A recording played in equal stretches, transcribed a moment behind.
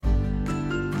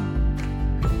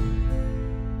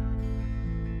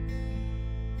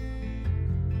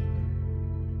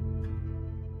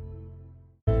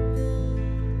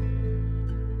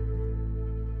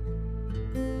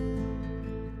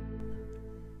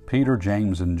Peter,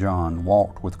 James, and John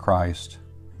walked with Christ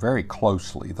very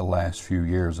closely the last few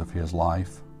years of his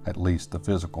life, at least the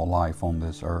physical life on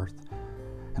this earth,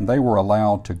 and they were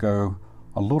allowed to go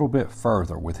a little bit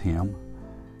further with him.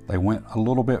 They went a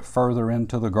little bit further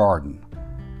into the garden,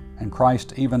 and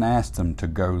Christ even asked them to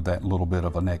go that little bit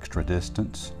of an extra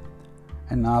distance.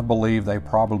 And I believe they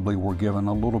probably were given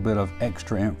a little bit of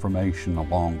extra information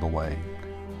along the way.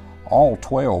 All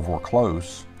 12 were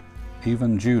close,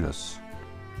 even Judas.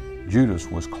 Judas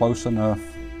was close enough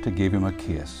to give him a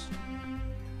kiss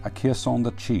on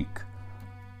the cheek,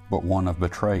 but one of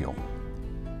betrayal.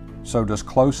 So does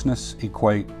closeness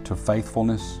equate to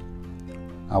faithfulness?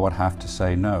 I would have to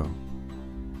say no.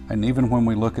 And even when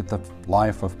we look at the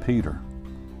life of Peter,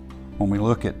 when we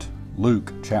look at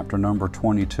Luke chapter number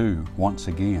 22, once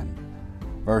again,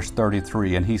 verse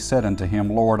 33, and he said unto him,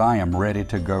 Lord, I am ready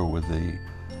to go with thee,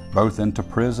 both into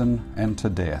prison and to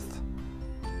death.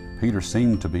 Peter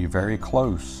seemed to be very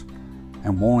close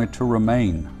and wanted to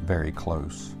remain very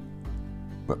close.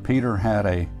 But Peter had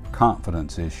a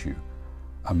confidence issue,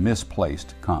 a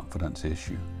misplaced confidence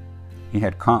issue. He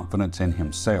had confidence in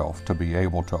himself to be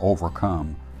able to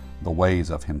overcome the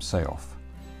ways of himself.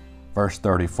 Verse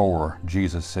 34,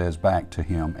 Jesus says back to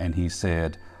him, and he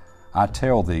said, I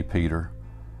tell thee, Peter,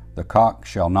 the cock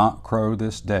shall not crow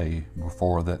this day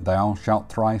before that thou shalt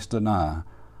thrice deny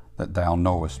that thou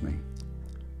knowest me.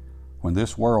 When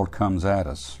this world comes at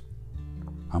us,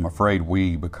 I'm afraid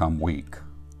we become weak.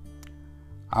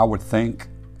 I would think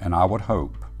and I would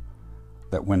hope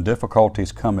that when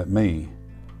difficulties come at me,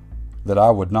 that I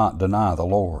would not deny the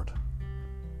Lord.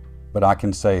 But I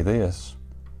can say this,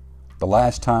 the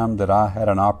last time that I had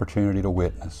an opportunity to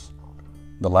witness,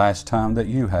 the last time that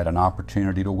you had an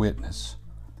opportunity to witness,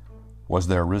 was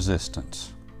there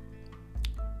resistance?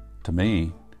 To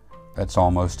me, that's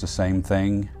almost the same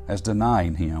thing as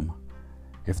denying Him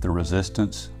if the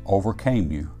resistance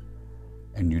overcame you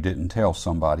and you didn't tell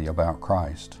somebody about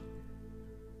Christ.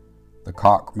 The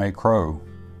cock may crow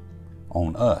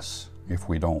on us if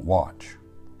we don't watch.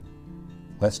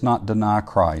 Let's not deny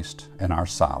Christ in our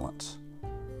silence.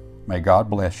 May God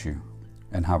bless you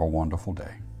and have a wonderful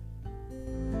day.